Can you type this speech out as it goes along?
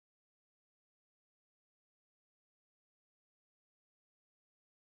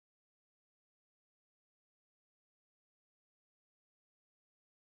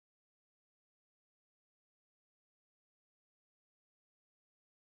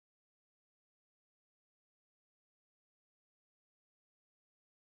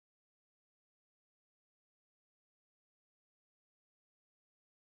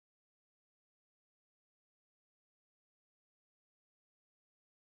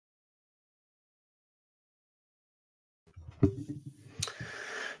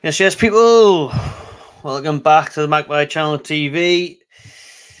Yes, people. Welcome back to the Magpie Channel TV.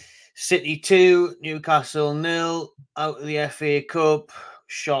 City 2, Newcastle 0, out of the FA Cup.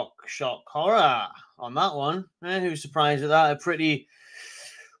 Shock, horror on that one. Who's surprised at that? A pretty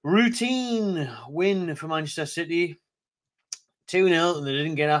routine win for Manchester City. 2-0, and they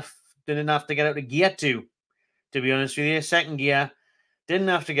didn't have to get out of gear to be honest with you. Second gear, didn't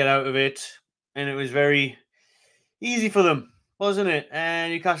have to get out of it, and it was very easy for them, wasn't it?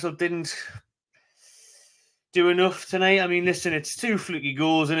 Newcastle didn't do enough tonight. I mean, listen, it's two fluky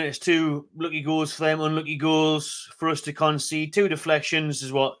goals, and it's two lucky goals for them, unlucky goals for us to concede. Two deflections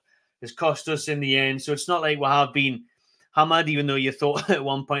is what has cost us in the end. So it's not like we have been hammered, even though you thought at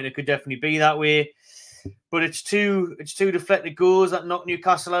one point it could definitely be that way. But it's two deflected goals that knocked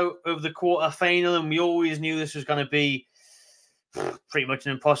Newcastle out of the quarter final, and we always knew this was going to be pretty much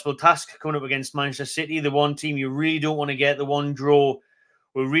an impossible task coming up against Manchester City. The one team you really don't want to get, the one draw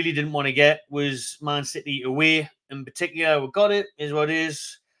we really didn't want to get, was Man City away in particular. We got it, is what it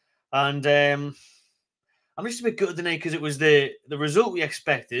is. And I'm just a bit gutted tonight because it was the result we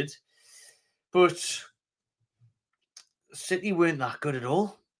expected. But City weren't that good at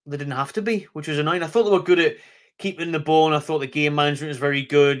all. They didn't have to be, which was annoying. I thought they were good at keeping the ball, and I thought the game management was very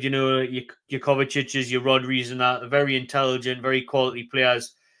good. You know, your Kovacic's, your Rodri's and that, very intelligent, very quality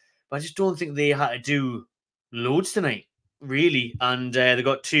players. But I just don't think they had to do loads tonight, really. And they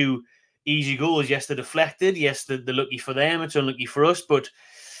got two easy goals. Yes, they're deflected. Yes, they're lucky for them. It's unlucky for us. But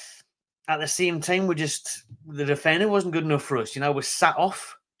at the same time, the defender wasn't good enough for us. You know, we sat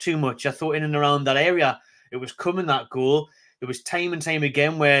off too much. I thought in and around that area, it was coming, that goal. There was time and time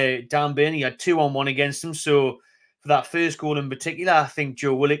again where Dan Burn, he had 2-on-1 against him. So for that first goal in particular, I think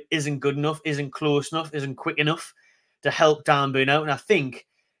Joe Willock isn't good enough, isn't close enough, isn't quick enough to help Dan Burn out. And I think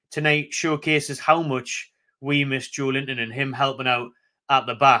tonight showcases how much we miss Joe Linton and him helping out at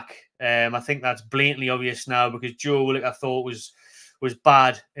the back. I think that's blatantly obvious now, because Joe Willock, I thought, was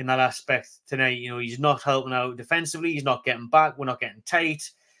bad in that aspect tonight. You know, he's not helping out defensively. He's not getting back. We're not getting tight.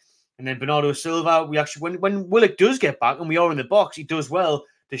 And then Bernardo Silva, we actually, when Willock does get back and we are in the box, he does well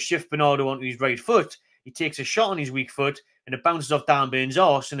to shift Bernardo onto his right foot. He takes a shot on his weak foot and it bounces off Dan Burns'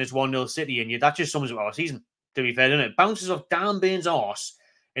 arse, and it's 1-0 City. And that just sums up our season, to be fair, doesn't it? It bounces off Dan Burns' arse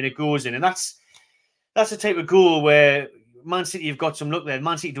and it goes in. And that's the type of goal where Man City have got some luck there.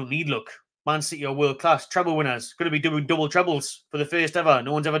 Man City don't need luck. Man City are world-class treble winners. Going to be doing double trebles for the first ever.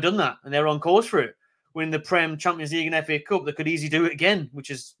 No one's ever done that, and they're on course for it. Win the Prem, Champions League and FA Cup, they could easily do it again, which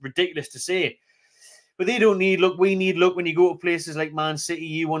is ridiculous to say. But they don't need luck. We need luck. When you go to places like Man City,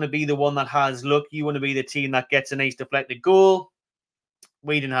 you want to be the one that has luck. You want to be the team that gets a nice deflected goal.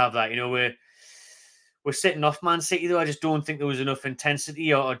 We didn't have that. You know, we're sitting off Man City, though. I just don't think there was enough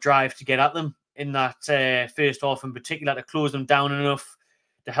intensity or drive to get at them in that first half in particular, to close them down enough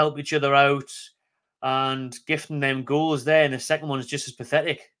to help each other out, and gifting them goals there. And the second one is just as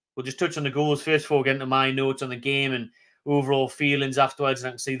pathetic. We'll just touch on the goals first before getting to my notes on the game and overall feelings afterwards. And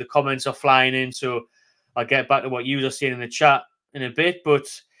I can see the comments are flying in, so I'll get back to what you are saying in the chat in a bit. But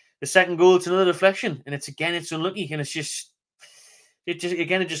the second goal, it's another deflection, and it's unlucky, and it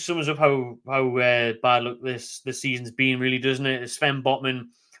just sums up how bad luck this season's been, really, doesn't it? Sven Botman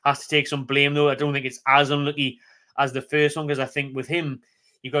has to take some blame, though. I don't think it's as unlucky as the first one, because I think with him,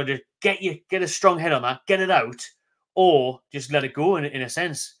 you've got to get a strong head on that, get it out, or just let it go in a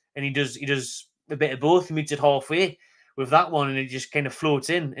sense. And he does a bit of both. He meets it halfway with that one, and it just kind of floats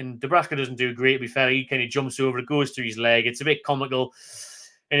in. And Dubravka doesn't do great, to be fair. He kind of jumps over, it goes through his leg. It's a bit comical.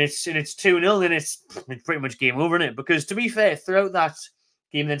 And it's 2-0, and it's pretty much game over, isn't it? Because, to be fair, throughout that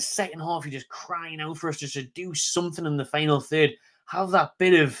game, then second half, you're just crying out for us just to do something in the final third. Have that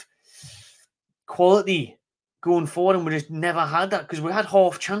bit of quality going forward, and we just never had that, because we had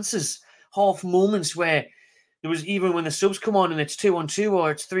half chances, half moments where there was, even when the subs come on and it's 2-on-2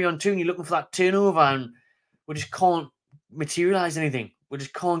 or it's 3-on-2 and you're looking for that turnover, and we just can't materialise anything. We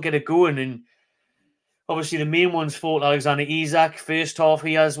just can't get it going. And obviously the main one's fault, Alexander Isak. First half,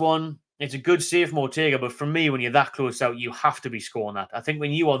 he has one. It's a good save from Ortega, but for me, when you're that close out, you have to be scoring that. I think when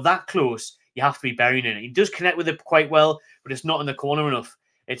you are that close, you have to be burying it. He does connect with it quite well, but it's not in the corner enough.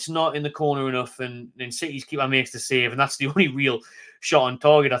 It's not in the corner enough, and City's keeper makes the save, and that's the only real shot on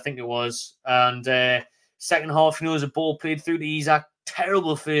target, I think it was. And second half, you know, there's a ball played through to Isak.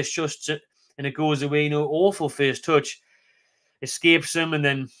 Terrible first touch, and it goes away. You know, awful first touch. Escapes him, and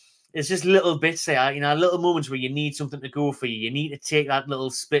then it's just little bits there, you know, little moments where you need something to go for you. You need to take that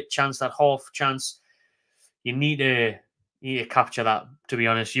little split chance, that half chance. You need to capture that, to be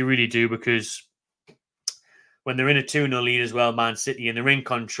honest. You really do, because when they're in a 2-0 lead as well, Man City, and they're in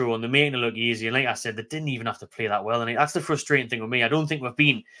control and they're making it look easy. And like I said, they didn't even have to play that well. And that's the frustrating thing with me. I don't think we've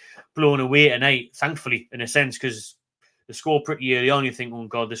been blown away tonight, thankfully, in a sense, because the score pretty early on. You think, oh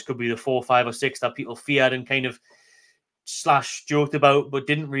God, this could be the 4, 5, or 6 that people feared and kind of slash joked about, but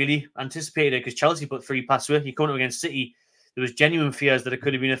didn't really anticipate it because Chelsea put 3 past it. You come up against City, there was genuine fears that it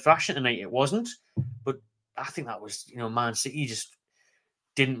could have been a thrashing tonight. It wasn't. But I think that was, Man City just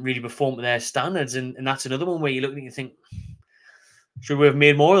didn't really perform to their standards. And that's another one where you look at it and you think, should we have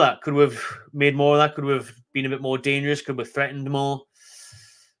made more of that? Could we have made more of that? Could we have been a bit more dangerous? Could we have threatened more?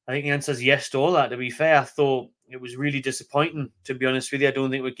 I think the answer is yes to all that, to be fair. I thought it was really disappointing, to be honest with you. I don't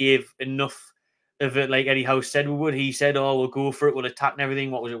think we gave enough of it like Eddie Howe said we would. He said, oh, we'll go for it, we'll attack and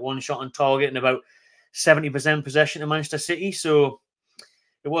everything. What was it? 1 shot on target and about 70% possession to Manchester City. So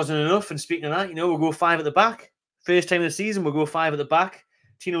it wasn't enough. And speaking of that, we'll go 5 at the back. First time of the season, we'll go 5 at the back.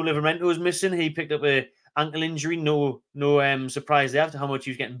 Tino Livramento was missing. He picked up a ankle injury. No surprise there after how much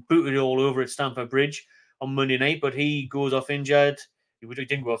he was getting booted all over at Stamford Bridge on Monday night. But he goes off injured. He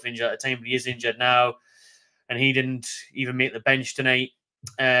didn't go off injured at the time, but he is injured now. And he didn't even make the bench tonight.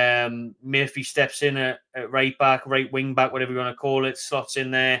 Murphy steps in at right back, right wing back, whatever you want to call it, slots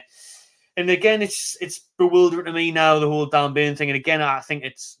in there. And again, it's bewildering to me now, the whole Dan Burn thing. And again, I think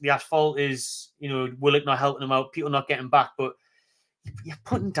it's the asphalt is, Willock not helping him out, people not getting back, but you're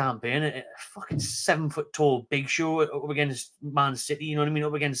putting Dan Burn at a fucking 7-foot-tall big show up against Man City, you know what I mean?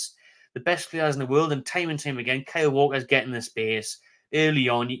 Up against the best players in the world, and time again, Kyle Walker's getting the space early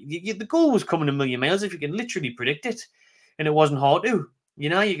on. The goal was coming a million miles if you can literally predict it, and it wasn't hard to.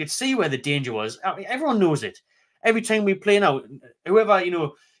 You could see where the danger was. I mean, everyone knows it. Every time we play now, whoever,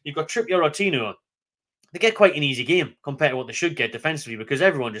 you've got Trippier or Tino, they get quite an easy game compared to what they should get defensively because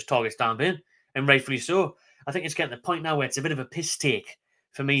everyone just targets Dan Burn, and rightfully so. I think it's getting to the point now where it's a bit of a piss take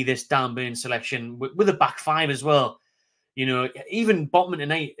for me, this Dan Burn selection, with a back 5 as well. Even Botman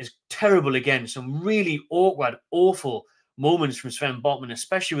tonight is terrible again. Some really awkward, awful moments from Sven Botman,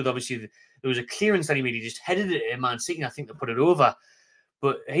 especially with obviously there was a clearance that he made. He just headed it at Man City, and I think they put it over.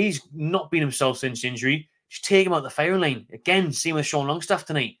 But he's not been himself since injury. Just take him out the firing line. Again, same with Sean Longstaff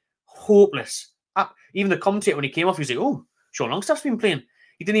tonight. Hopeless. Even the commentator, when he came off, he was like, oh, Sean Longstaff's been playing.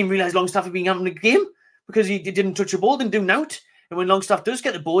 He didn't even realise Longstaff had been having a game because he didn't touch a ball, didn't do nout. And when Longstaff does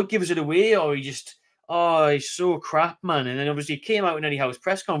get the ball, he gives it away, or he just, he's so crap, man. And then obviously he came out in Eddie Howe's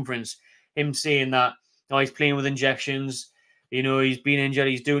press conference, him saying that, he's playing with injections. He's been injured,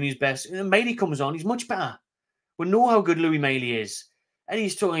 he's doing his best. And then Miley comes on, he's much better. We know how good Louis Miley is.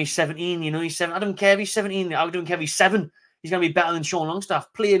 Eddie's talking, he's 17, he's 7. I don't care if he's 17. I don't care if he's 7. He's going to be better than Sean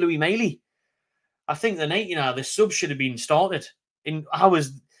Longstaff. Play Louis Miley. I think the night, the sub should have been started. We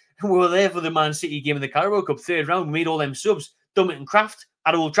were there for the Man City game in the Carabao Cup, 3rd round. We made all them subs. Dummett and Kraft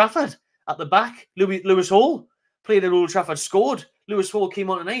at Old Trafford. At the back, Lewis Hall played at Old Trafford, scored. Lewis Hall came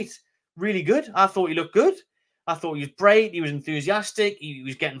on tonight. Really good. I thought he looked good. I thought he was bright. He was enthusiastic. He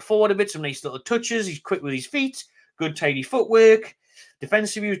was getting forward a bit, some nice little touches. He's quick with his feet. Good, tidy footwork.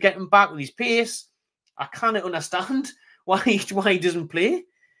 Defensively, he was getting back with his pace. I can't understand why he doesn't play.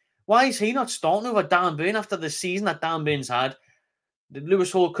 Why is he not starting over Dan Burn after the season that Dan Burn's had?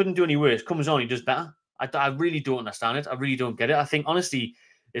 Lewis Hall couldn't do any worse. Comes on, he does better. I really don't understand it. I really don't get it. I think, honestly,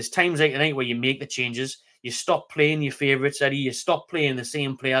 there's times like tonight where you make the changes. You stop playing your favourites, Eddie. You stop playing the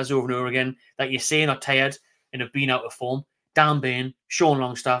same players over and over again that you're saying are tired and have been out of form. Dan Burn, Sean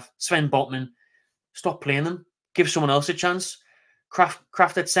Longstaff, Sven Botman. Stop playing them. Give someone else a chance.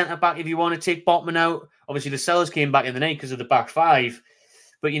 Kraft at centre-back if you want to take Botman out. Obviously, the Sellers came back in the night because of the back 5.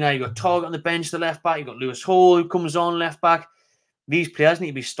 But, you've got Target on the bench, the left-back. You've got Lewis Hall who comes on left-back. These players need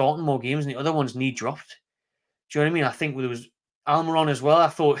to be starting more games and the other ones need dropped. Do you know what I mean? I think there was Almiron as well. I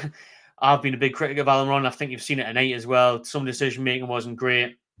thought, I've been a big critic of Almiron. I think you've seen it tonight as well. Some decision-making wasn't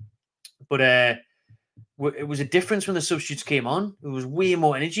great. But it was a difference when the substitutes came on. It was way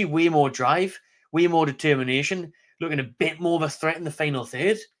more energy, way more drive, way more determination, looking a bit more of a threat in the final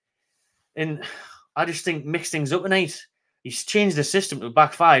third. And I just think mix things up tonight. He's changed the system to a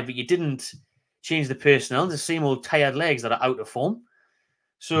back 5, but you didn't change the personnel. The same old tired legs that are out of form.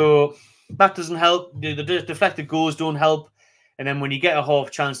 So that doesn't help. The deflected goals don't help. And then when you get a half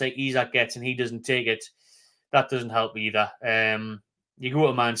chance like Isak gets and he doesn't take it, that doesn't help either. You go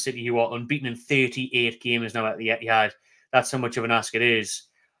to Man City, who are unbeaten in 38 games now at the Etihad. That's how much of an ask it is.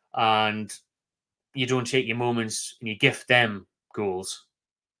 And you don't take your moments and you gift them goals,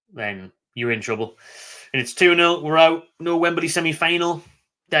 then you're in trouble. And it's 2-0. We're out. No Wembley semi-final.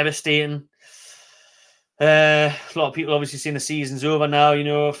 Devastating. A lot of people obviously saying the season's over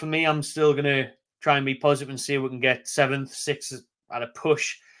now. For me, I'm still going to try and be positive and see if we can get 7th, 6th at a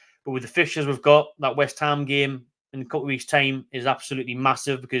push. But with the fixtures we've got, that West Ham game in a couple of weeks' time is absolutely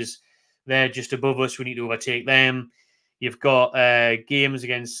massive because they're just above us. We need to overtake them. You've got games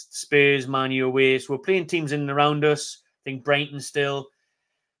against Spurs, Man U away. So we're playing teams in and around us. I think Brighton still.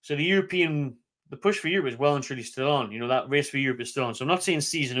 So the push for Europe is well and truly still on. That race for Europe is still on. So I'm not saying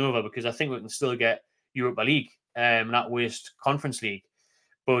season over because I think we can still get Europa League, that West Conference League.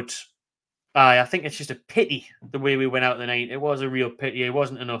 But I think it's just a pity the way we went out the night. It was a real pity. It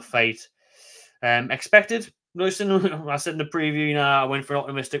wasn't enough fight. Expected. Listen, I said in the preview, I went for an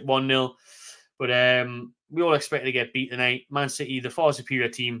optimistic 1-0. But we all expected to get beat tonight. Man City, the far superior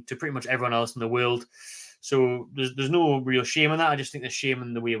team to pretty much everyone else in the world. So there's no real shame in that. I just think there's shame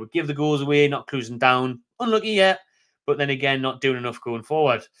in the way we give the goals away, not closing down. Unlucky yet, but then again, not doing enough going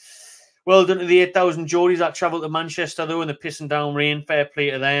forward. Well done to the 8,000 Geordies that travelled to Manchester, though, in the pissing down rain. Fair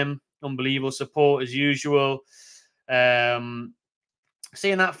play to them. Unbelievable support, as usual. Saying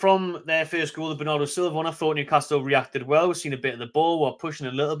that, from their first goal, the Bernardo Silva one, I thought Newcastle reacted well. We've seen a bit of the ball while pushing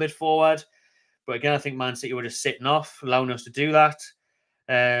a little bit forward. But again, I think Man City were just sitting off, allowing us to do that.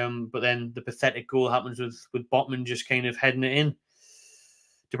 But then the pathetic goal happens with Botman just kind of heading it in.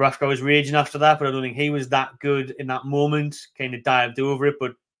 Dubravka was raging after that, but I don't think he was that good in that moment. Kind of dived over it,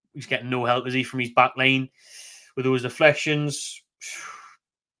 but he's getting no help, is he, from his back line with those deflections.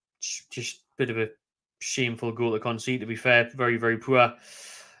 Just a bit of a shameful goal to concede, to be fair. Very, very poor.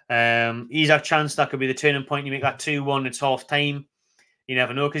 Isak chance, that could be the turning point. You make that 2-1, it's half time. You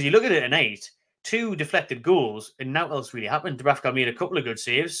never know, because you look at it tonight, 2 deflected goals, and now else really happened. Dubravka made a couple of good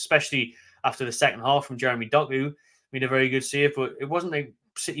saves, especially after the second half from Jeremy Doku. Made a very good save, but it wasn't like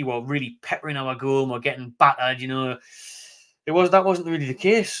City were really peppering our goal or getting battered, That wasn't really the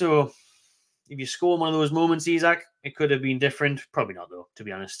case. So if you score one of those moments, Isak, it could have been different. Probably not, though, to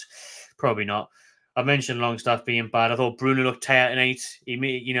be honest. Probably not. I mentioned Longstaff being bad. I thought Bruno looked tired tonight.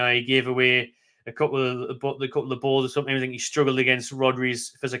 He gave away a couple of balls or something. I think he struggled against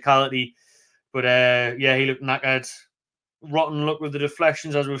Rodri's physicality. But he looked knackered. Rotten luck with the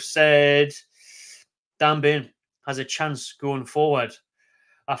deflections, as we've said. Dan Burn has a chance going forward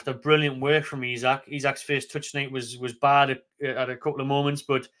after brilliant work from Isak. Isak's first touch tonight was bad at a couple of moments,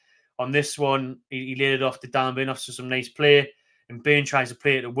 but on this one, he laid it off to Dan Burn after some nice play. And Burn tries to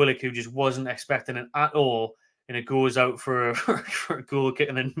play it to Willock, who just wasn't expecting it at all. And it goes out for a goal kick,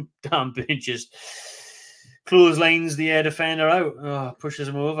 and then Dan Burn just clotheslines the air defender out, pushes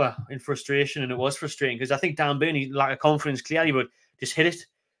him over in frustration. And it was frustrating because I think Dan Burn, he lacked confidence clearly, but just hit it.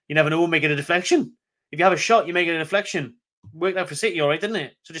 You never know, make it a deflection. If you have a shot, you make it a deflection. Worked out for City, all right, didn't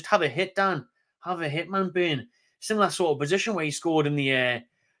it? So just have a hit, Dan. Have a hit, man, Burn. Similar sort of position where he scored in the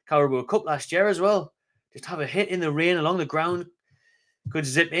Carabao Cup last year as well. Just have a hit in the rain along the ground. Could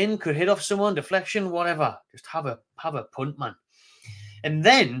zip in, could hit off someone, deflection, whatever. Just have a punt, man. And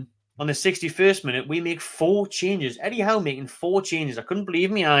then on the 61st minute, we make 4 changes. Eddie Howe making 4 changes. I couldn't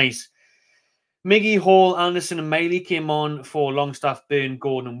believe my eyes. Miggy, Hall, Anderson, and Miley came on for Longstaff, Burn,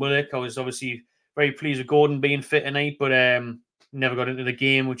 Gordon, and Willock. I was obviously very pleased with Gordon being fit tonight, but never got into the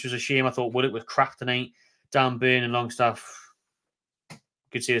game, which was a shame. I thought Willock was crap tonight. Dan Burn and Longstaff,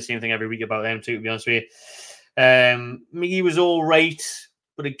 could say the same thing every week about them too, to be honest with you. Miggy was all right,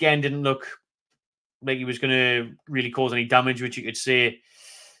 but again, didn't look like he was going to really cause any damage, which you could say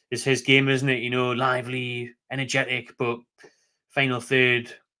is his game, isn't it? Lively, energetic, but final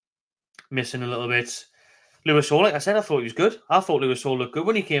third, missing a little bit. Lewis Hall, like I said, I thought he was good. I thought Lewis Hall looked good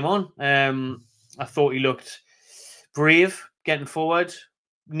when he came on. I thought he looked brave, getting forward,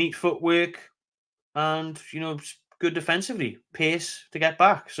 neat footwork, and, good defensively, pace to get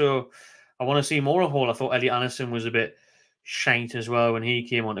back. So I want to see more of Hall. I thought Elliot Anderson was a bit shite as well when he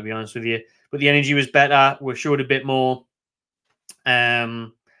came on, to be honest with you. But the energy was better. We showed a bit more.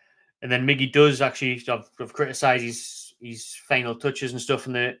 And then Miggy does actually, I've criticised his final touches and stuff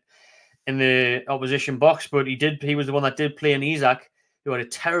in the opposition box, but he was the one that did play in Isak, who had a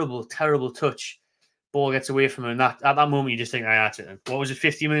terrible, terrible touch. Ball gets away from him. And at that moment, you just think, that's it. What was it,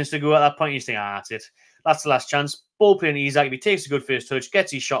 50 minutes to go at that point? You just think, that's it. That's the last chance. Ball playing Isak. If he takes a good first touch,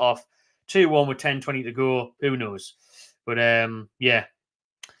 gets his shot off, 2-1 with 10-20 to go, who knows? But,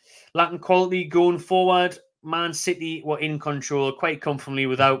 lacking quality going forward. Man City were in control quite comfortably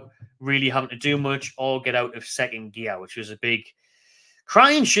without really having to do much or get out of second gear, which was a big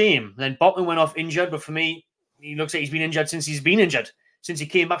crying shame. Then Botman went off injured, but for me, he looks like he's been injured since he's been injured. Since he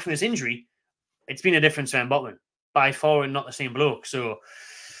came back from this injury, it's been a different Sven Botman. By far and not the same bloke. So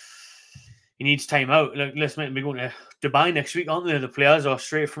he needs time out. Look, listen, we're going to Dubai next week, aren't they? The players are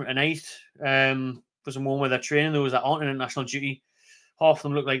straight from tonight for some more weather training. Those that aren't in international duty, half of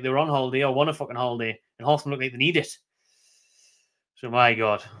them look like they're on holiday or want a fucking holiday, and half of them look like they need it. So my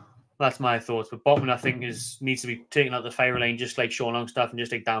God, That's my thoughts. But Botman, I think, needs to be taken out the firing line, just like Sean Longstaff and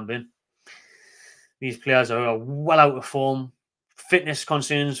just like Dan Burn. These players are well out of form. Fitness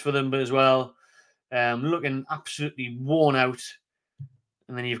concerns for them, but as well, looking absolutely worn out.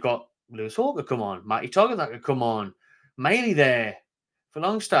 And then you've got Lewis Hall could come on, Matty Toggett that could come on, Miley there for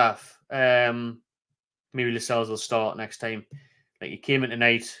Longstaff. Maybe Lascelles will start next time. Like he came in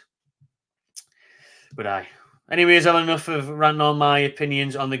tonight. But anyways, I've enough of ranting on my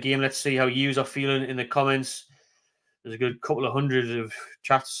opinions on the game. Let's see how you are feeling in the comments. There's a good couple of hundred of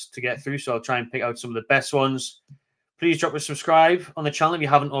chats to get through, so I'll try and pick out some of the best ones. Please drop a subscribe on the channel if you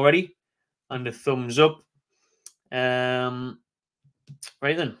haven't already, and a thumbs up. Right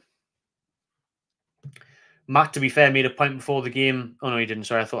then. Matt, to be fair, made a point before the game. Oh, no, he didn't.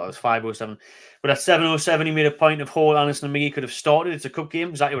 Sorry, I thought it was 5:07. But at 7:07, he made a point of Hall, Anderson, and McGee could have started. It's a cup game.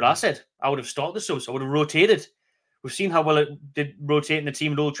 Exactly what I said. I would have started the subs. I would have rotated. We've seen how well it did rotating the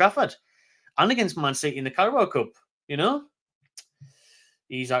team at Old Trafford and against Man City in the Carabao Cup. You know?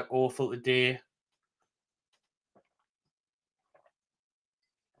 He's like awful today.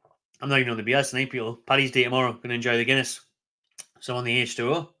 I'm not even on the beers tonight, people. Paddy's Day tomorrow. Going to enjoy the Guinness. So on the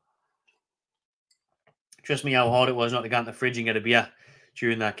H2O. Trust me how hard it was not to get in the fridge and get a beer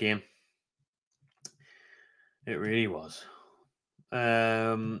during that game. It really was.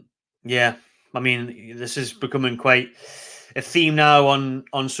 Yeah. I mean, this is becoming quite a theme now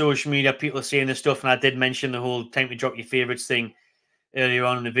on social media. People are saying this stuff, and I did mention the whole time to drop your favourites thing earlier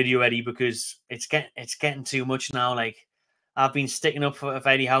on in the video, Eddie, because it's getting too much now. Like, I've been sticking up for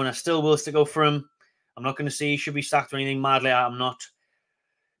Eddie Howe, and I still will stick up for him. I'm not going to say he should be sacked or anything madly. I'm not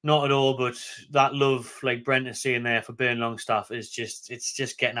at all. But that love, like Brent is saying there, for Burn Longstaff is it's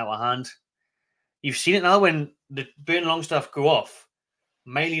just getting out of hand. You've seen it now when the Burn Longstaff go off,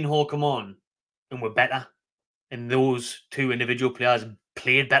 Miley and Hall come on, and we're better. And those two individual players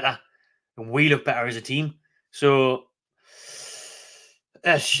played better, and we look better as a team. So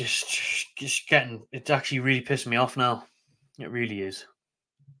it's just getting. It's actually really pissing me off now. It really is.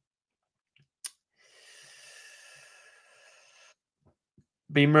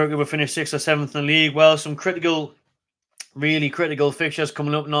 Being Mercury will finish 6th or 7th in the league. Well, some really critical fixtures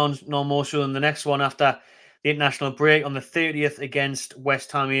coming up, none more so than the next one after the international break on the 30th against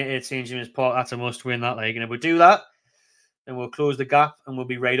West Ham here at St James Park. That's a must win that league. And if we do that, then we'll close the gap and we'll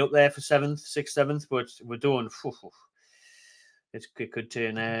be right up there for 7th, 6th, 7th. But we're doing.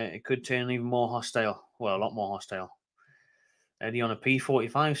 It could turn even more hostile. Well, a lot more hostile. Eddie on a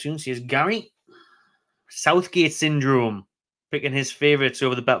P45 soon. Says Gary. Southgate syndrome. Picking his favourites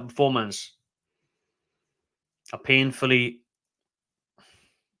over the better performance. I painfully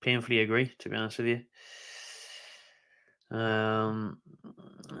agree, to be honest with you.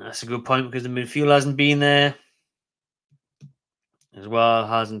 That's a good point because the midfield hasn't been there as well,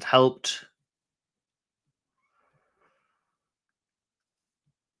 hasn't helped.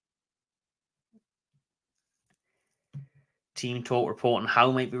 Team Talk reporting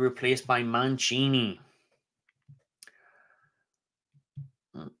Howe might be replaced by Mancini.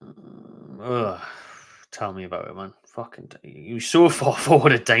 Tell me about it, man. Fucking, you're so far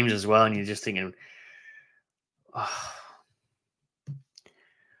forward at times as well, and you're just thinking, I'm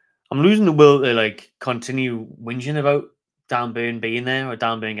losing the will to like continue whinging about Dan Burn being there or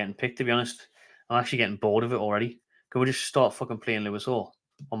Dan Burn getting picked. To be honest, I'm actually getting bored of it already. Can we just start fucking playing Lewis Hall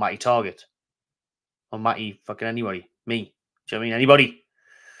or Matty Target or Matty fucking anybody? Me? Do you know what I mean? Anybody?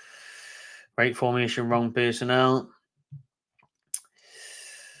 Right formation, wrong personnel.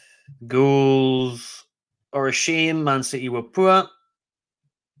 Goals are a shame. Man City were poor.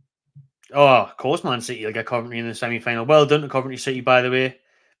 Oh, of course, Man City will get Coventry in the semi-final. Well done to Coventry City, by the way.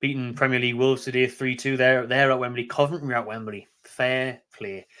 Beating Premier League Wolves today 3-2. They're at Wembley. Coventry at Wembley. Fair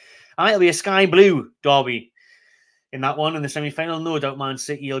play. And it'll be a sky blue derby in that one in the semi-final. No doubt Man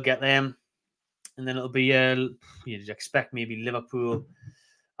City will get them. And then it'll be, you'd expect maybe Liverpool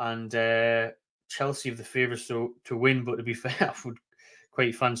and Chelsea of the favourites to win. But to be fair, I would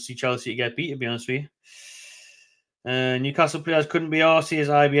quite fancy Chelsea to get beat, to be honest with you. Newcastle players couldn't be arsed as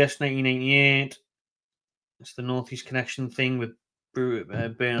IBS 1998. It's the Northeast Connection thing with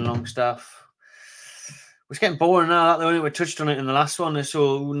Burn and Longstaff. It's getting boring now. That we touched on it in the last one.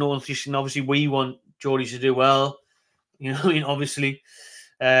 So Northeast, and obviously we want Geordies to do well. You know, I mean, obviously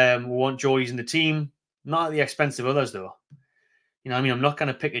we want Geordies in the team, not at the expense of others, though. You know, I mean, I'm not going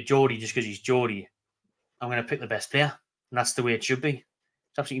to pick a Geordie just because he's Geordie. I'm going to pick the best player, and that's the way it should be.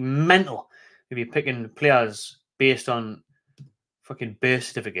 It's absolutely mental if you're picking players based on fucking birth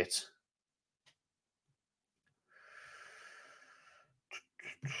certificates.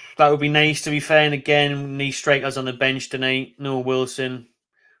 That would be nice, to be fair. And again, these strikers on the bench tonight. No Wilson.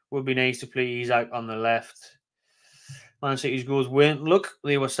 Would be nice to play Isaac on the left. Man City's goals weren't look,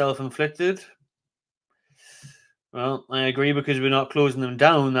 they were self-inflicted. Well, I agree, because we're not closing them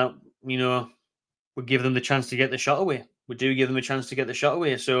down, that, we give them the chance to get the shot away. We do give them a chance to get the shot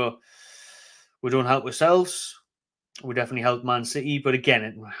away. So we don't help ourselves. We definitely help Man City. But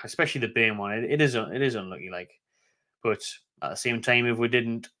again, especially the Bayern one, it is unlucky. Like, but at the same time, if we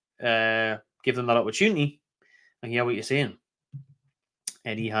didn't give them that opportunity, I hear what you're saying.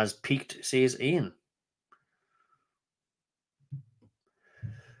 Eddie has peaked, says Ian.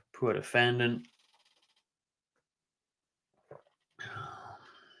 Poor defending.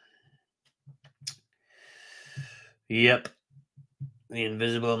 Yep. The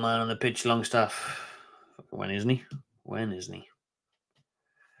invisible man on the pitch, Longstaff. When isn't he? When isn't he?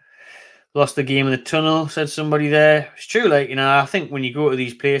 Lost the game in the tunnel, said somebody there. It's true, like, I think when you go to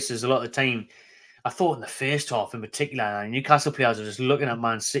these places, a lot of the time, I thought in the first half in particular, Newcastle players are just looking at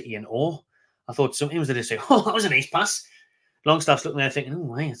Man City in awe. I thought sometimes they just say, oh, that was a nice pass. Longstaff's looking there thinking,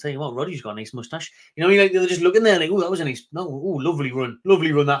 oh, hey, I tell you what, Roddy's got a nice moustache. Like, they're just looking there like, oh, that was a nice, no, oh, lovely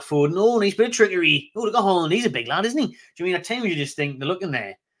run that forward. Oh, nice bit of trickery. Oh, look at Holland, he's a big lad, isn't he? Do you mean at times you just think they're looking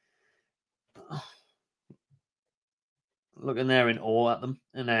there in awe at them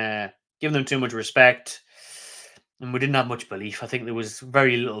and giving them too much respect. And we didn't have much belief. I think there was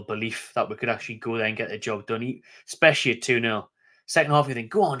very little belief that we could actually go there and get the job done, especially at 2-0. Second half, you think,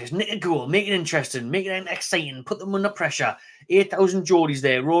 go on, just nick a goal, make it interesting, make it exciting, put them under pressure. 8,000 Geordies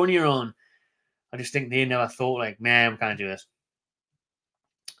there, roaring your own. I just think they never thought, like, man, we can't do this.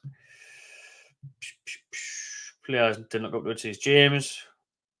 Players didn't look up to it, says James.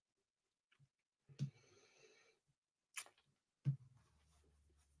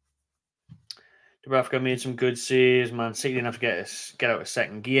 Dubravka made some good saves. Man City didn't have to get out of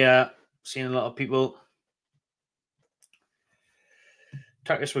second gear. Seeing a lot of people.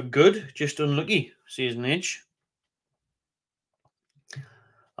 Tactics were good, just unlucky, says Nidge.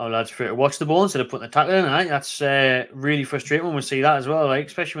 Oh, lads, prefer to watch the ball instead of putting the tackle in. Right? That's really frustrating when we see that as well, like,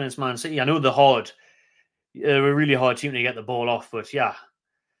 especially when it's Man City. I know they're hard. They're a really hard team to get the ball off, but yeah,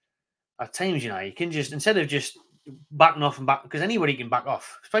 at times, you can just, instead of just backing off and back, because anybody can back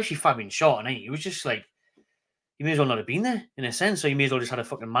off, especially Fabian Short, and he was just like, you may as well not have been there, in a sense, so you may as well just had a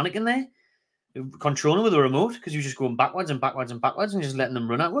fucking mannequin there, controlling with a remote, because he was just going backwards and backwards and backwards and just letting them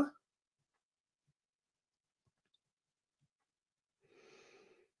run at her.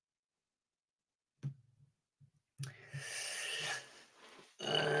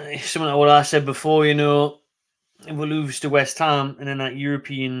 Similar to what I said before, if we lose to West Ham and then that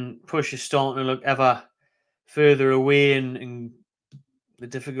European push is starting to look ever further away and the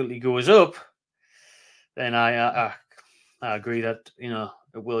difficulty goes up, then I agree that, it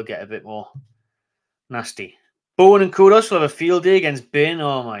will get a bit more nasty. Bowen and Kudos will have a field day against Bin.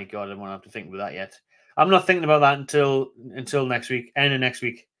 Oh my God, I won't have to think about that yet. I'm not thinking about that until next week, end of next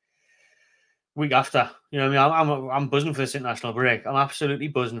week. Week after, what I mean, I'm buzzing for this international break. I'm absolutely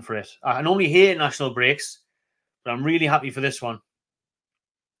buzzing for it. I normally hate international breaks, but I'm really happy for this one.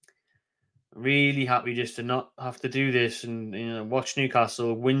 Really happy just to not have to do this and watch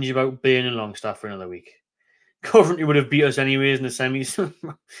Newcastle whinge about Bayern and Longstaff for another week. Coventry would have beat us anyways in the semis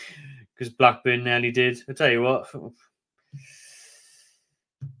because Blackburn nearly did. I tell you what,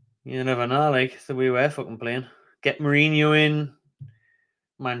 you never know. Like the way we're fucking playing. Get Mourinho in.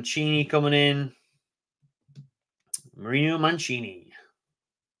 Mancini coming in. Mourinho and Mancini.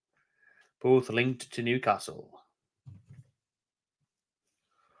 Both linked to Newcastle.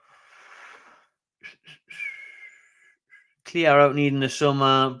 Clear out needing the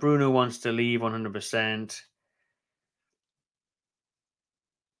summer. Bruno wants to leave 100%.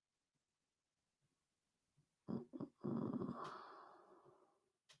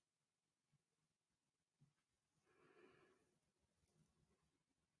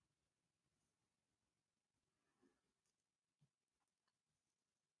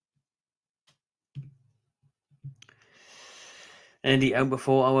 Andy out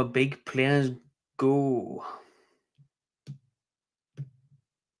before our big players go.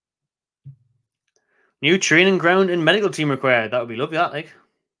 New training ground and medical team required. That would be lovely, that, like.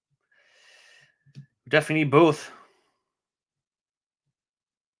 Definitely need both.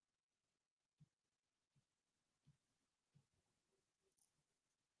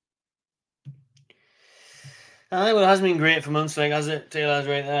 Well, it hasn't been great for months, like, has it? Taylor's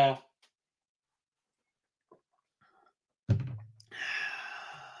right there.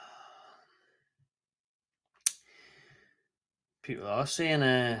 People are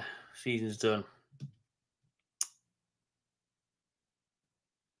saying season's done.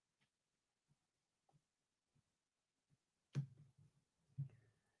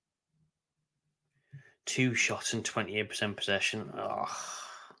 2 shots and 28% possession. Oh.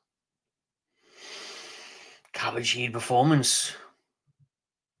 Cabbage heat performance.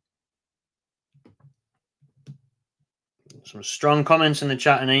 Some strong comments in the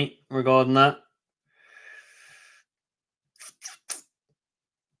chat tonight regarding that.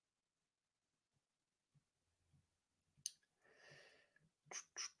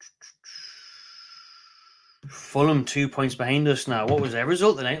 Fulham 2 points behind us now. What was their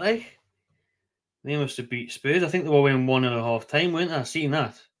result tonight like? They must have beat Spurs. I think they were winning 1.5 time, weren't they? I've seen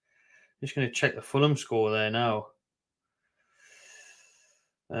that. Just going to check the Fulham score there now.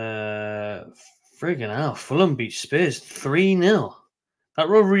 Friggin' hell. Fulham beat Spurs 3-0. That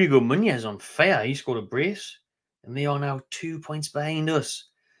Rodrigo Muñoz on fire. He scored a brace. And they are now 2 points behind us.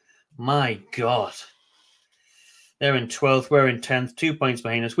 My God. They're in 12th. We're in 10th. 2 points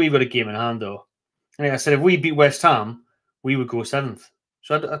behind us. We've got a game in hand, though. And like I said, if we beat West Ham, we would go 7th.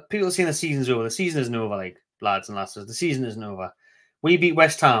 So people are saying the season's over. The season isn't over, like, lads and lasses. The season isn't over. We beat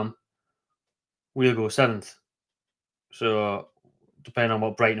West Ham, we'll go 7th. So, depending on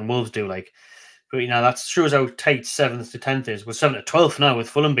what Brighton and Wolves do, like. But, you know, that shows how tight 7th to 10th is. We're 7th to 12th now with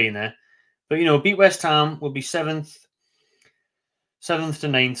Fulham being there. But, you know, beat West Ham, we'll be 7th to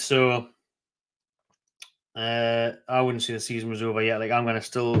 9th. So, I wouldn't say the season was over yet. Like, I'm going to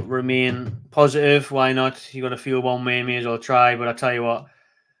still remain positive. Why not? You got to feel one way, may as well try. But I tell you what,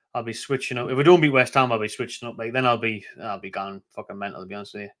 I'll be switching up. If we don't beat West Ham, I'll be switching up. Like, then I'll be gone fucking mental, to be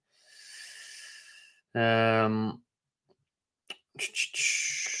honest with you.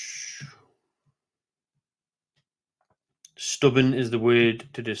 Stubborn is the word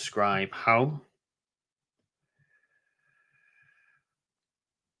to describe how.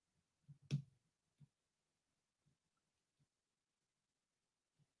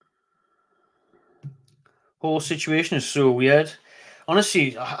 Whole situation is so weird.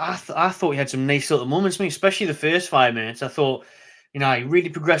 Honestly, I thought he had some nice little moments, especially the first 5 minutes. I thought, you know, he really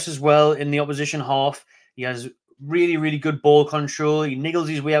progresses well in the opposition half. He has really, really good ball control. He niggles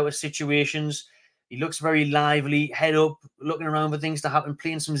his way out of situations. He looks very lively, head up, looking around for things to happen,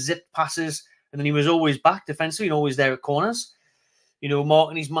 playing some zip passes. And then he was always back defensively and always there at corners. You know,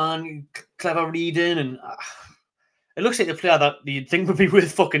 marking his man, clever reading. And it looks like the player that you'd think would be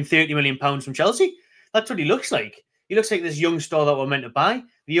worth fucking £30 million from Chelsea. That's what he looks like. He looks like this young star that we're meant to buy.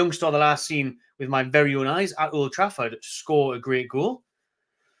 The young star that I've seen with my very own eyes at Old Trafford score a great goal.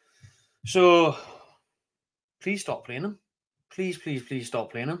 So, please stop playing him. Please, please, please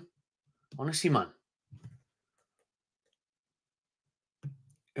stop playing him. Honestly, man.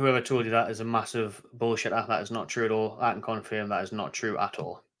 Whoever told you that is a massive bullshitter. That is not true at all. I can confirm that is not true at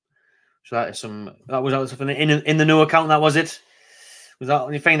all. So that is some... That was out in the no account, that was it. Was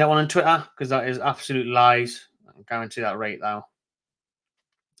that, you find that one on Twitter? Because that is absolute lies. I can guarantee that right now.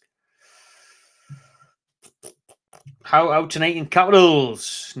 How out tonight in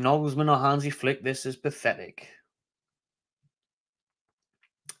Capitals? Nagelsmann or Hansi Flick? This is pathetic.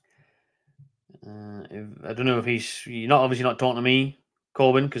 I don't know if you're not obviously not talking to me,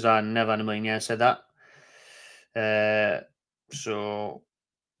 Corbin, because I never in a million years said that. So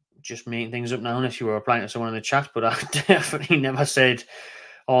just making things up now unless you were replying to someone in the chat, but I definitely never said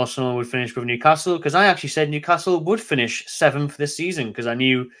Arsenal would finish with Newcastle, because I actually said Newcastle would finish 7th this season because I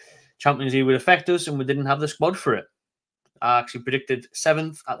knew Champions League would affect us and we didn't have the squad for it. I actually predicted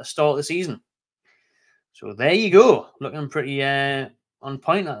 7th at the start of the season. So there you go. Looking pretty on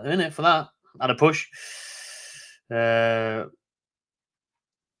point at the minute for that. At a push.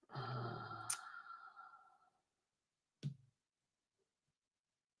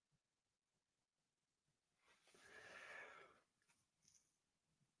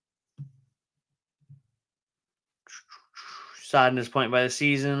 Sadness point by the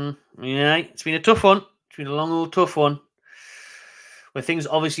season. Yeah, it's been a tough one. It's been a long old tough one. Where things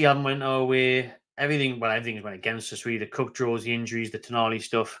obviously haven't went our way. Everything's went against us, really. The cup draws, the injuries, the Tonali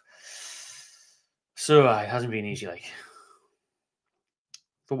stuff. So it hasn't been easy, like.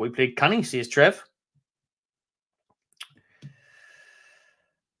 Thought we played canny, says Trev.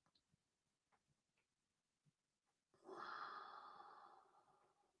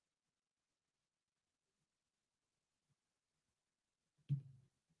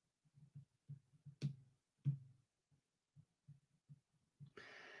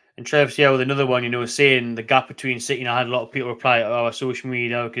 And Trev's here with another one, you know, saying the gap between City, and I had a lot of people reply to our social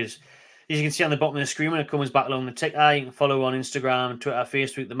media, because as you can see on the bottom of the screen when it comes back along the ticker, you can follow on Instagram, Twitter,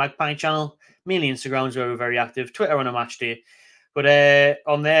 Facebook, the Magpie channel. Mainly Instagram is where we're very active. Twitter on a match day. But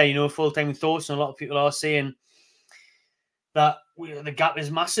on there, you know, full-time thoughts, and a lot of people are saying that the gap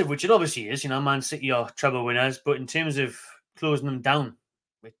is massive, which it obviously is. You know, Man City are treble winners, but in terms of closing them down,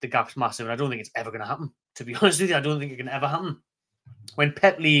 the gap's massive, and I don't think it's ever going to happen. To be honest with you, I don't think it can ever happen. When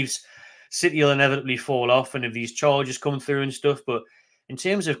Pep leaves, City will inevitably fall off, and if these charges come through and stuff. But in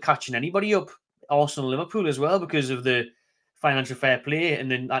terms of catching anybody up, Arsenal, Liverpool as well, because of the financial fair play and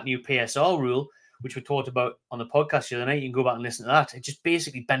then that new PSR rule, which we talked about on the podcast the other night. You can go back and listen to that. It just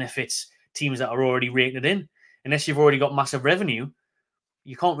basically benefits teams that are already rated in. Unless you've already got massive revenue,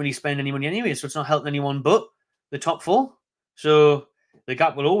 you can't really spend any money anyway, so it's not helping anyone but the top four. So the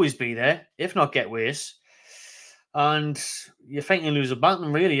gap will always be there, if not get worse. And you're fighting to lose a battle,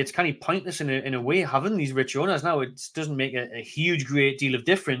 and really, it's kind of pointless in a way having these rich owners now. It doesn't make a huge, great deal of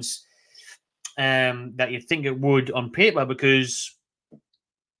difference that you'd think it would on paper, because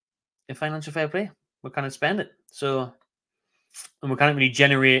in financial fair play, we can't spend it. So, and we can't really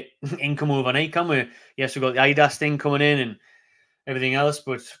generate income overnight, can we? Yes, we've got the IDAS thing coming in and everything else,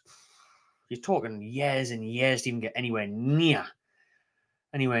 but you're talking years and years to even get anywhere near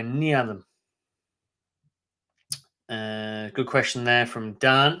them. Good question there from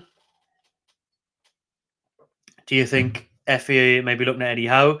Dan. Do you think FA may be looking at Eddie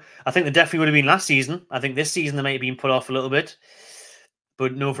Howe? I think they definitely would have been last season. I think this season they might have been put off a little bit.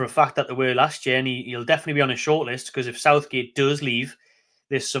 But know for a fact that they were last year, and he'll definitely be on a shortlist, because if Southgate does leave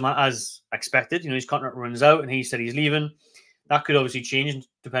this summer, as expected, his contract runs out and he said he's leaving, that could obviously change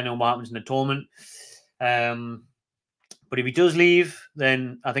depending on what happens in the tournament. But if he does leave,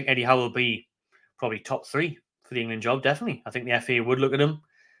 then I think Eddie Howe will be probably top 3 for the England job, definitely. I think the FA would look at him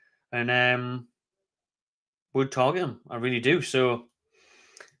and would target him. I really do. So,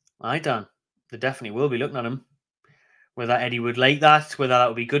 Dan, they definitely will be looking at him. Whether Eddie would like that, whether that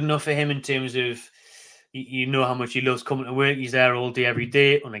would be good enough for him in terms of, how much he loves coming to work. He's there all day, every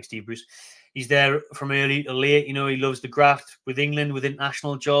day, unlike Steve Bruce. He's there from early to late. He loves the graft with England, with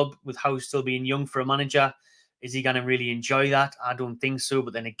international job, with Howe still being young for a manager. Is he going to really enjoy that? I don't think so.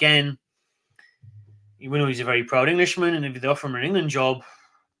 But then again, we know he's a very proud Englishman, and if they offer him an England job,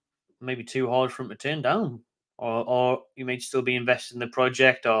 it may be too hard for him to turn down. Or he might still be invested in the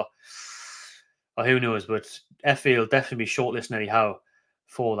project, or who knows. But FA will definitely be shortlisting Eddie Howe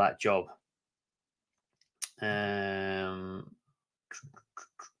for that job.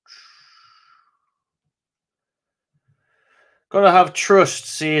 Gotta have trust,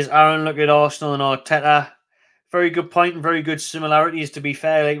 says Aaron. Look at Arsenal and Arteta. Very good point and very good similarities, to be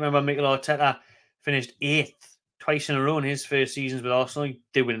fair. Like, remember, Mikel Arteta finished 8th twice in a row in his first seasons with Arsenal. He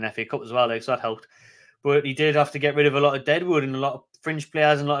did win an FA Cup as well, so that helped. But he did have to get rid of a lot of deadwood and a lot of fringe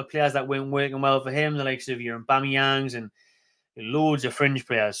players and a lot of players that weren't working well for him, the likes of your Aubameyangs and loads of fringe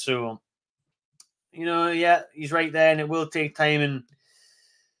players. So, he's right there, and it will take time, and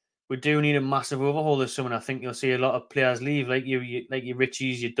we do need a massive overhaul this summer. I think you'll see a lot of players leave, like your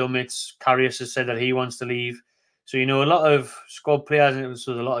Richies, your Dummets. Karius has said that he wants to leave. So, a lot of squad players, and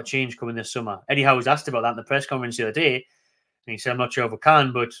so there's a lot of change coming this summer. Eddie Howe was asked about that in the press conference the other day, and he said, I'm not sure if we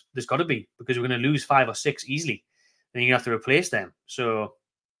can, but there's got to be, because we're going to lose 5 or 6 easily. Then you're going to have to replace them. So,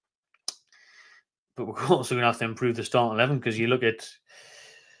 but we're also going to have to improve the starting 11, because you look at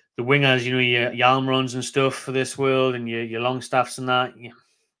the wingers, your Yalmrons and stuff for this world, and your Longstaffs and that.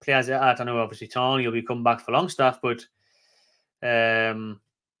 Players like that, I know obviously Tarney will be coming back for Longstaff, but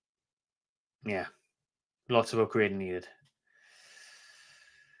lots of upgrading needed.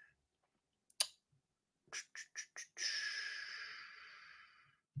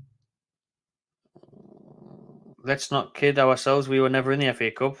 Let's not kid ourselves. We were never in the FA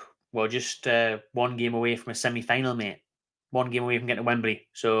Cup. Well, just 1 game away from a semi-final, mate. 1 game away from getting to Wembley.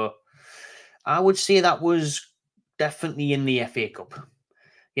 So I would say that was definitely in the FA Cup.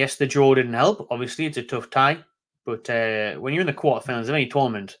 Yes, the draw didn't help. Obviously, it's a tough tie. But when you're in the quarterfinals of any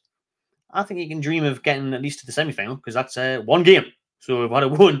tournament, I think you can dream of getting at least to the semi-final, because that's 1 game. So if I'd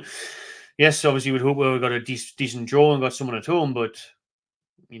have won, yes, obviously we'd hope we got a decent draw and got someone at home, but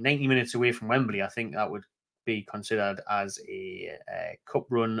 90 minutes away from Wembley, I think that would be considered as a cup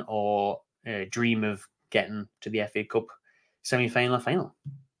run or a dream of getting to the FA Cup semi-final or final.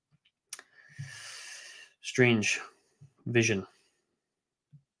 Strange vision.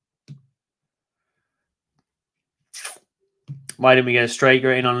 Why didn't we get a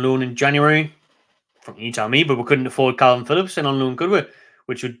striker in on loan in January? You tell me, but we couldn't afford Calvin Phillips in on loan, could we?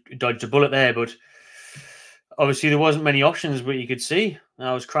 Which would dodge a bullet there, but obviously there wasn't many options, but you could see.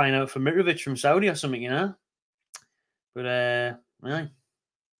 I was crying out for Mitrovic from Saudi or something, But, yeah.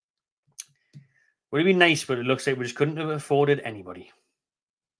 Would have been nice, but it looks like we just couldn't have afforded anybody.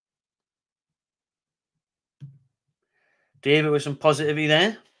 David, with some positivity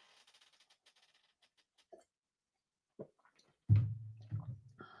there.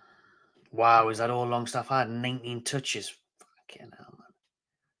 Wow, is that all Longstaff had? 19 touches. Fucking hell, man.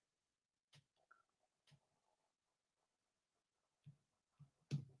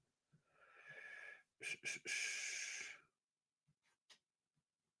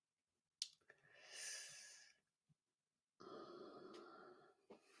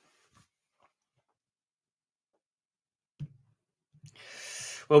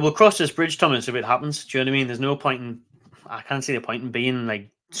 Well, we'll cross this bridge, Thomas, if it happens. Do you know what I mean? There's no point in. I can't see the point in being like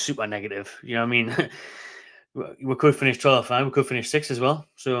super negative. You know what I mean? We could finish 12th, and we could finish 6th as well.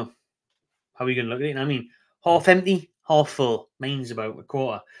 So how are we going to look at it? I mean, half empty, half full. Mine's about a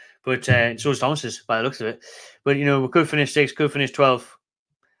quarter, but so is Thomas's by the looks of it. But you know, we could finish 6th, could finish 12th.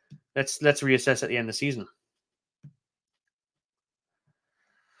 Let's reassess at the end of the season.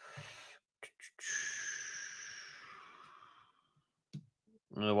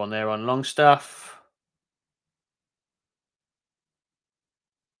 Another one there on Longstaff.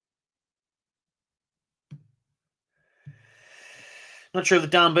 Not sure if the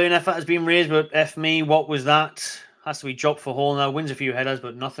Dan Burn effort has been raised, but F me, what was that? Has to be dropped for Hall now. Wins a few headers,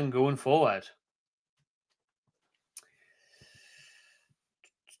 but nothing going forward.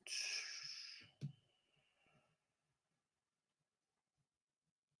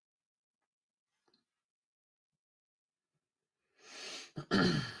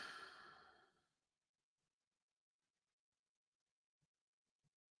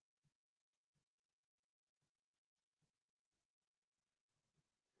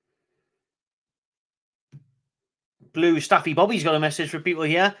 Blue Staffy Bobby's got a message for people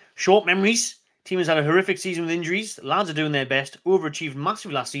here. Short memories. Team has had a horrific season with injuries. Lads are doing their best. Overachieved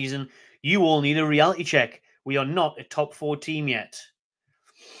massively last season. You all need a reality check. We are not a top 4 team yet.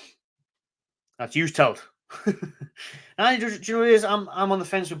 That's you told. And do you know what it is? I'm on the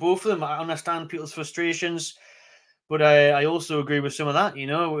fence with both of them. I understand people's frustrations, but I also agree with some of that. You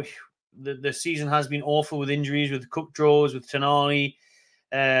know, the season has been awful with injuries, with cup draws, with Tonali,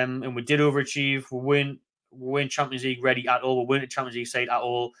 and we did overachieve. We weren't Champions League ready at all. We weren't a Champions League side at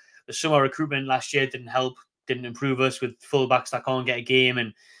all. The summer recruitment last year didn't help, didn't improve us with fullbacks that can't get a game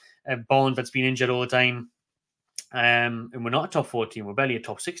and Bond that's been injured all the time. And we're not a top 4 team. We're barely a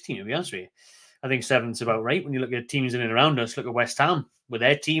top 6 team, to be honest with you. I think 7's about right. When you look at teams in and around us, look at West Ham with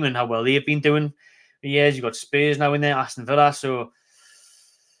their team and how well they've been doing for years. You've got Spurs now in there, Aston Villa. So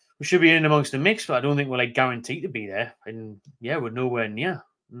we should be in amongst the mix, but I don't think we're like guaranteed to be there. And yeah, we're nowhere near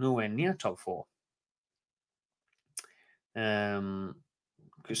top 4.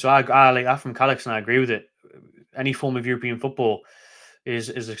 So I like that from Calix, and I agree with it. Any form of European football is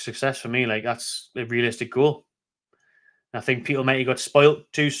a success for me. Like that's a realistic goal. I think people might have got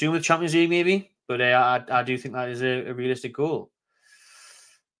spoilt too soon with Champions League, maybe, but I do think that is a realistic goal.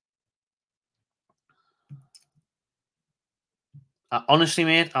 Honestly,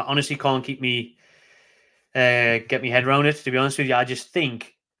 mate, I honestly can't get me head around it. To be honest with you, I just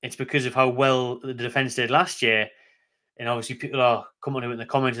think it's because of how well the defense did last year. And obviously, people are coming out in the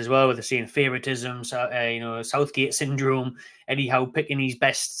comments as well, where they're saying favoritism, Southgate syndrome, Eddie Howe picking his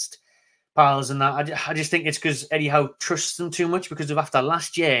best pals and that. I just think it's because Eddie Howe trusts them too much because of after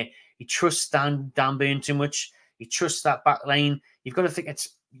last year, he trusts Dan Burn too much. He trusts that back line. You've got to think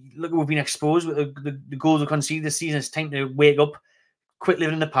look, we've been exposed with the goals we conceded this season. It's time to wake up, quit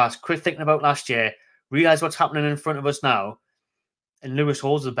living in the past, quit thinking about last year, realise what's happening in front of us now. And Lewis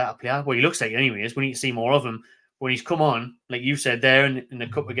Hall's a better player. Well, he looks like it anyways. We need to see more of him. When he's come on, like you said there in the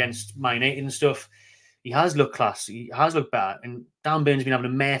cup against Man United and stuff, he has looked class. He has looked better. And Dan Burn's been having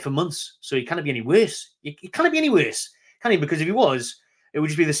a mare for months, so he can't be any worse. He can't be any worse, can he? Because if he was, it would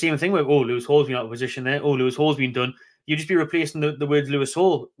just be the same thing where, oh, Lewis Hall's been out of position there. Oh, Lewis Hall's been done. You'd just be replacing the words Lewis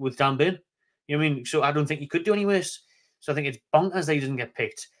Hall with Dan Burn. You know what I mean? So I don't think he could do any worse. So I think it's bonkers that he doesn't get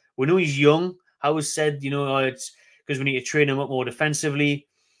picked. We know he's young. Howard said, it's because we need to train him up more defensively.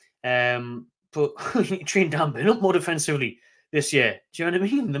 But we need to train Dan Burn up more defensively this year. Do you know what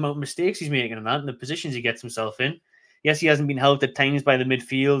I mean? The amount of mistakes he's making and that, and the positions he gets himself in. Yes, he hasn't been helped at times by the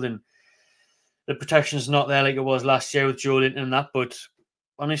midfield, and the protection's not there like it was last year with Joe Linton and that. But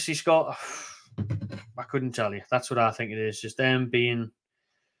honestly, Scott, I couldn't tell you. That's what I think it is. Just them being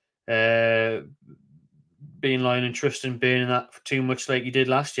loyal and trusting Burn and that too much like he did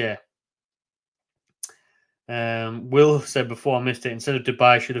last year. Will said before I missed it, instead of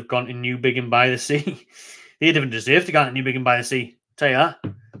Dubai, should have gone to New Biggin by the Sea. They didn't deserve to go to New Biggin by the Sea. Tell you that.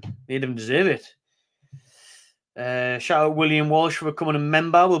 They didn't deserve it. Shout out William Walsh for becoming a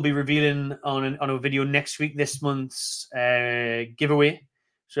member. We'll be revealing on a video next week this month's giveaway.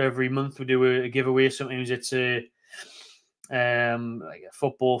 So every month we do a giveaway. Sometimes it's like a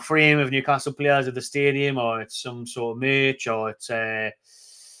football frame of Newcastle players at the stadium, or it's some sort of merch, or it's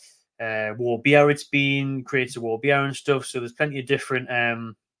war beer. It's been creates a war beer and stuff. So there's plenty of different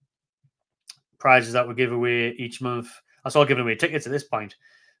prizes that we give away each month. I saw giving away tickets at this point.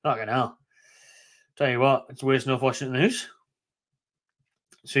 Not gonna hell. Tell you what, it's worse enough watching it in the news.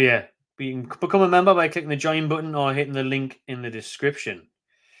 So yeah, you can become a member by clicking the join button or hitting the link in the description.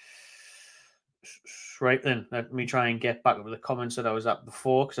 Right then, let me try and get back over the comments that I was at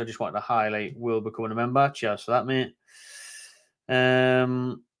before because I just wanted to highlight Will becoming a member. Cheers for that, mate.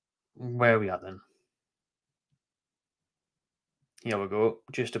 Where are we at then? Here we go.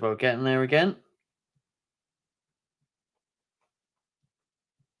 Just about getting there again.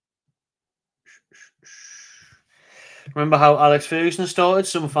 Remember how Alex Ferguson started?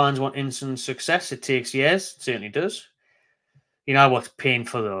 Some fans want instant success. It takes years. It certainly does. You know what's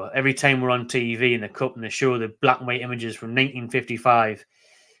painful though? Every time we're on TV in the cup and they show the black and white images from 1955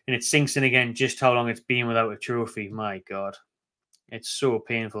 and it sinks in again just how long it's been without a trophy. My God. It's so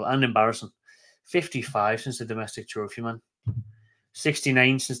painful and embarrassing. 55 since the domestic trophy, man.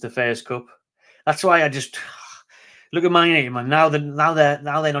 69 since the Fairs Cup. That's why I just look at Man United, man. Now they're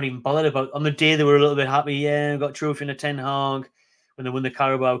not even bothered about. On the day they were a little bit happy, yeah, got a trophy in a Ten Hag when they won the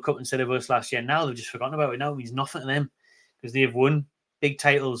Carabao Cup instead of us last year. Now they've just forgotten about it. Now it means nothing to them because they have won big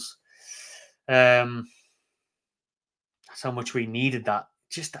titles. That's how much we needed that.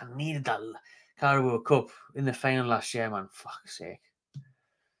 Just I needed that Carabao Cup in the final last year, man. Fuck's sake.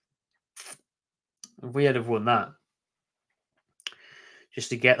 If we had have won that, just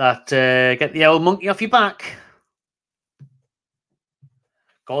to get that, get the old monkey off your back.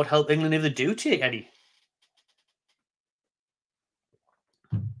 God help England if they do take Eddie.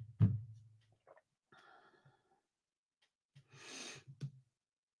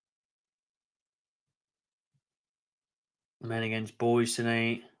 Men against boys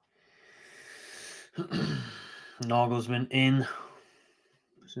tonight. Nagelsmann in.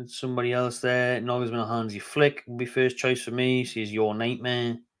 Since somebody else there. Nagelsmann or Hansi Flick will be first choice for me. She's your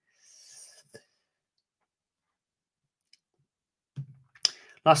nightmare.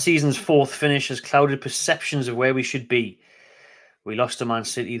 Last season's fourth finish has clouded perceptions of where we should be. We lost to Man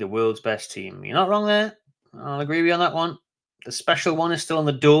City, the world's best team. You're not wrong there. I'll agree with you on that one. The special one is still on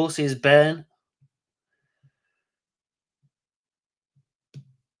the door, says Ben.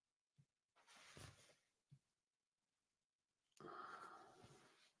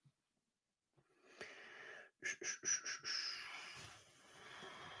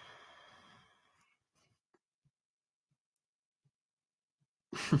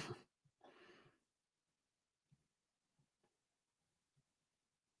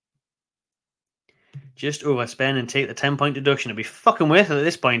 Just overspend and take the 10-point deduction. It'd be fucking worth it at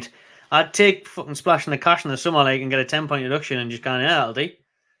this point. I'd take fucking splashing the cash in the summer league and get a 10-point deduction and just kind of, yeah, that'll do.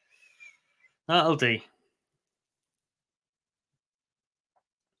 That'll do.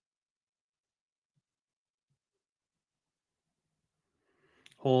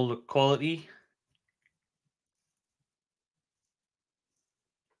 Hold the quality.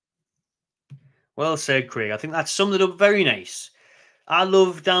 Well said, Craig. I think that summed it up very nice. I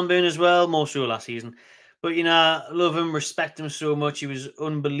love Dan Burn as well, more so last season. But, you know, I love him, respect him so much. He was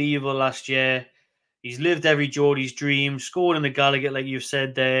unbelievable last year. He's lived every Geordie's dream, scored in the Gallagher, like you've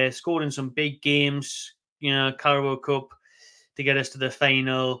said there, scored in some big games, you know, Carabao Cup to get us to the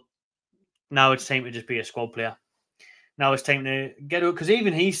final. Now it's time to just be a squad player. Now it's time to get up, because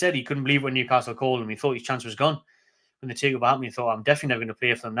even he said he couldn't believe when Newcastle called him. He thought his chance was gone. When the takeover happened, he thought, I'm definitely never going to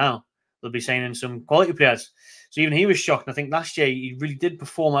play for them now. They'll be signing some quality players. So even he was shocked. And I think last year he really did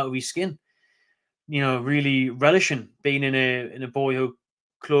perform out of his skin. You know, really relishing being in a boyhood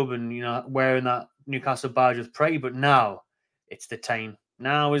club and, you know, wearing that Newcastle badge with pride. But now it's the time.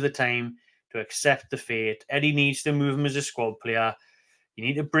 Now is the time to accept the fate. Eddie needs to move him as a squad player. You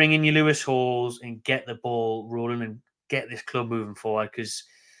need to bring in your Lewis Halls and get the ball rolling and get this club moving forward, because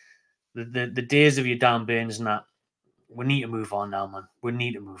the days of your Dan Burns and that, we need to move on now, man. We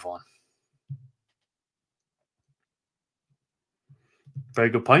need to move on. Very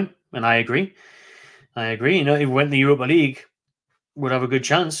good point, and I agree. You know, if we went in the Europa League, would have a good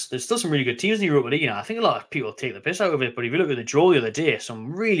chance. There's still some really good teams in the Europa League. You know, I think a lot of people take the piss out of it, but if you look at the draw the other day,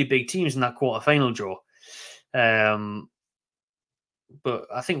 some really big teams in that quarter-final draw. But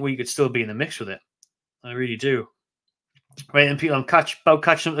I think we could still be in the mix with it. I really do. Right, and people, I'm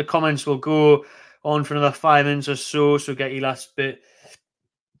catching up the comments. We'll go on for another 5 minutes or so. So get your last bit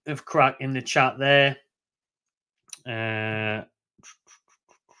of crack in the chat there.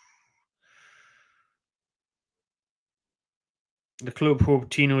 The club hope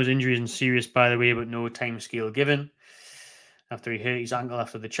Tino's injury isn't serious, by the way, but no time scale given. After he hurt his ankle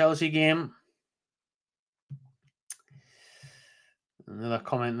after the Chelsea game. Another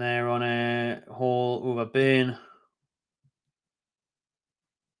comment there on Hall over Burn.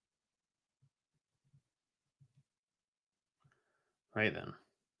 Right then.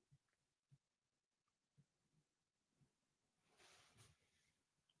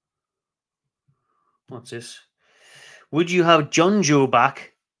 What's this? Would you have John Joe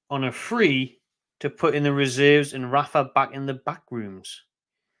back on a free to put in the reserves and Rafa back in the back rooms?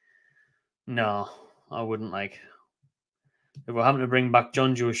 No, I wouldn't like. If we're having to bring back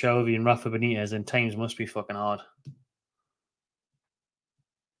John Joe Shelby and Rafa Benitez, then times must be fucking hard.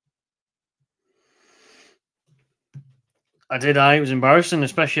 It was embarrassing,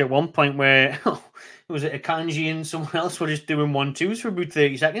 especially at one point where it was Akanji and someone else were just doing 1-2s for about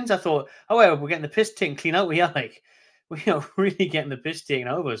 30 seconds. I thought, oh, well, we're getting the piss taken clean out. We are really getting the piss taken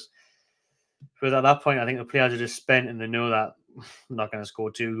out of us. But at that point, I think the players are just spent and they know that we're not going to score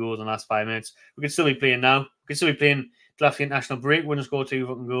 2 goals in the last 5 minutes. We could still be playing now. We could still be playing till after the international break. Wouldn't score 2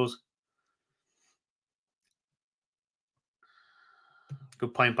 fucking goals.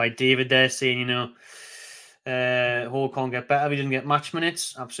 Good point by David there saying, Hall can't get better if he doesn't get match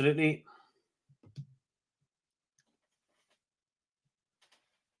minutes. Absolutely.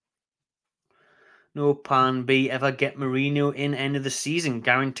 No plan B. Ever get Mourinho in end of the season.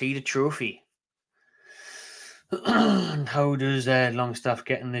 Guaranteed a trophy. And how does Longstaff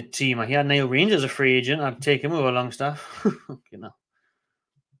get in the team? I hear Neil Ranger as a free agent. I'd take him over Longstaff.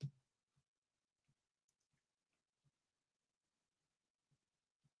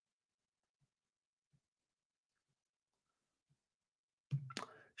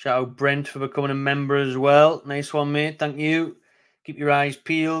 Shout out Brent for becoming a member as well. Nice one, mate. Thank you. Keep your eyes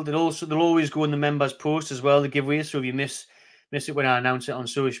peeled. They'll always go in the members post as well, the giveaway. So if you miss it when I announce it on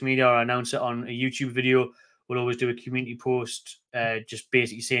social media or I announce it on a YouTube video, we'll always do a community post, just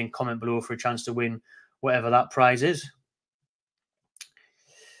basically saying comment below for a chance to win whatever that prize is.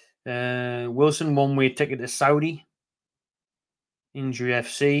 Wilson, one-way ticket to Saudi. Injury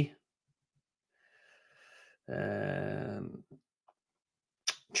FC.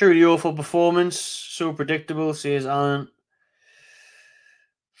 Truly awful performance. So predictable, says Alan.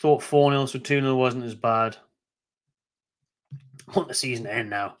 Thought 4-0 so 2-0 wasn't as bad. I want the season to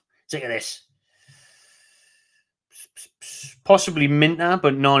end now. Sick of this. Possibly Minter,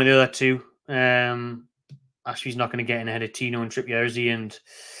 but none of the other two. Ashby's not going to get in ahead of Tino and Trippier, is he? And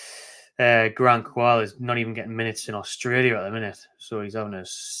Grant Qual is not even getting minutes in Australia at the minute. So he's having a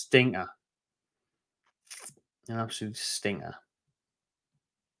stinker. An absolute stinker.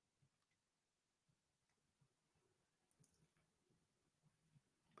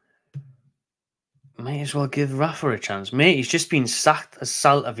 Might as well give Rafa a chance. Mate, he's just been sacked as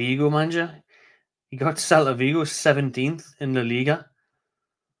Celta Vigo manager. He got Celta Vigo 17th in La Liga.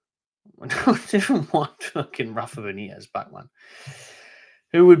 I don't even want fucking Rafa Benitez back, man.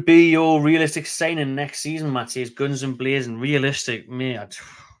 Who would be your realistic signing next season, Matt? Says Guns and Blazing. Realistic, mate.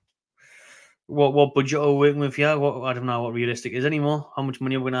 What budget are we working with here? I don't know what realistic is anymore. How much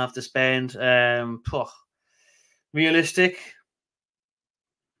money are we going to have to spend? Realistic?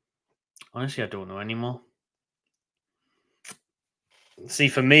 Honestly, I don't know anymore. See,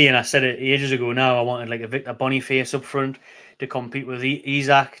 for me, and I said it ages ago now, I wanted like a Victor Boniface up front to compete with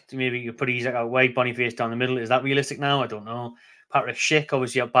Isaac. Maybe you put Isaac out wide, Boniface down the middle. Is that realistic now? I don't know. Patrick Schick,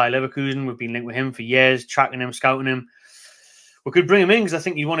 obviously up by Leverkusen. We've been linked with him for years, tracking him, scouting him. We could bring him in because I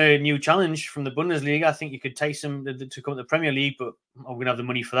think you want a new challenge from the Bundesliga. I think you could taste him to come to the Premier League, but we're going to have the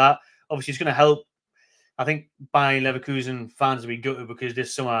money for that. Obviously, it's going to help. I think buying Leverkusen fans will be gutted because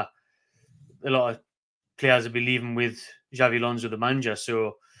this summer a lot of players will be leaving with Xavi Alonso, the manager.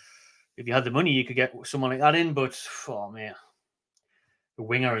 So if you had the money, you could get someone like that in. But, oh, man. A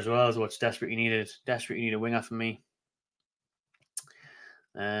winger as well is what's desperately needed. Desperately need a winger for me.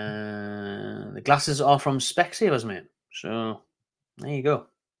 The glasses are from Specsavers, mate. So there you go.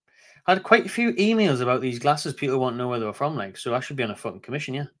 I had quite a few emails about these glasses. People want to know where they were from. Like, so I should be on a fucking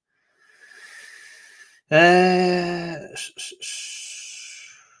commission, yeah.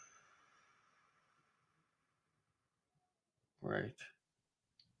 Right.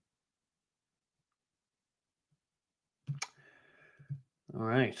 All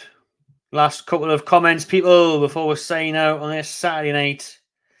right. Last couple of comments, people, before we're saying out on this Saturday night.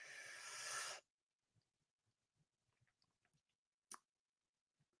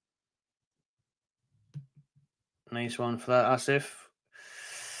 Nice one for that, Asif.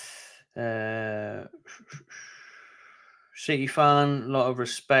 City fan, a lot of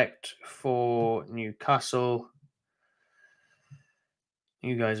respect for Newcastle.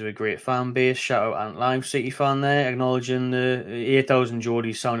 You guys have a great fan base. Shout out Ant Live City fan there, acknowledging the 8,000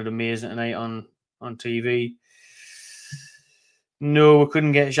 Geordies sounded amazing tonight on TV. No, we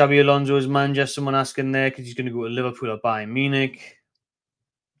couldn't get Xabi Alonso as manager. Someone asking there because he's going to go to Liverpool or Bayern Munich.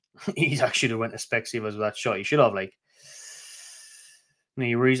 He's actually went to Specsavers with that shot. He should have, like.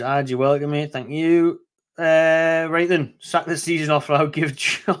 No worries, Ad. You're welcome, mate. Thank you. Right then, sack the season off. I'll give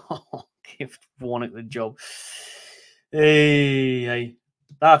John. Give Warnock the job. Hey.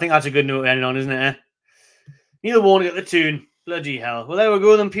 I think that's a good note to end on, isn't it? Neil Warnock at the tune. Bloody hell. Well, there we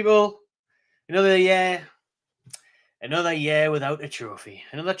go then, people. Another year without a trophy.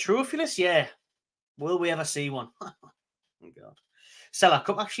 Another trophyless year. Will we ever see one? Oh, God. Cellar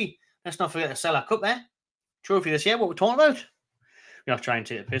Cup, actually. Let's not forget the Cellar Cup there. Trophy this year, what we're talking about. We're not trying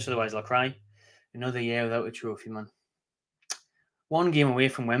to take a piss, otherwise I'll cry. Another year without a trophy, man. One game away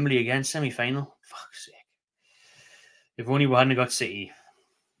from Wembley again, semi-final. Fuck's sake. If only we hadn't got City,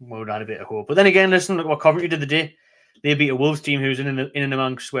 we would have had a bit of hope. But then again, listen, look what Coventry did the day. They beat a Wolves team who's in and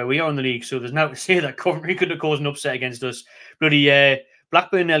amongst where we are in the league. So there's now to say that Coventry could have caused an upset against us. Bloody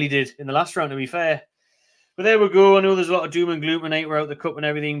Blackburn nearly did in the last round, to be fair. But there we go. I know there's a lot of doom and gloom tonight. We're out the cup and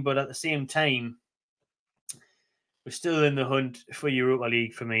everything. But at the same time, we're still in the hunt for Europa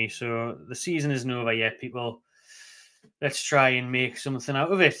League for me. So the season isn't over yet, people. Let's try and make something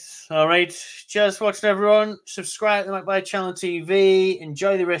out of it. All right. Cheers for watching, everyone. Subscribe to my channel TV.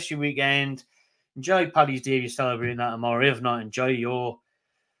 Enjoy the rest of your weekend. Enjoy Paddy's Day if you're celebrating that tomorrow. If not, enjoy your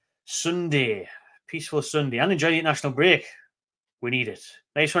Sunday. Peaceful Sunday. And enjoy the international break. We need it.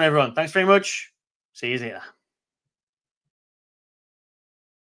 Nice one, everyone. Thanks very much. See you later.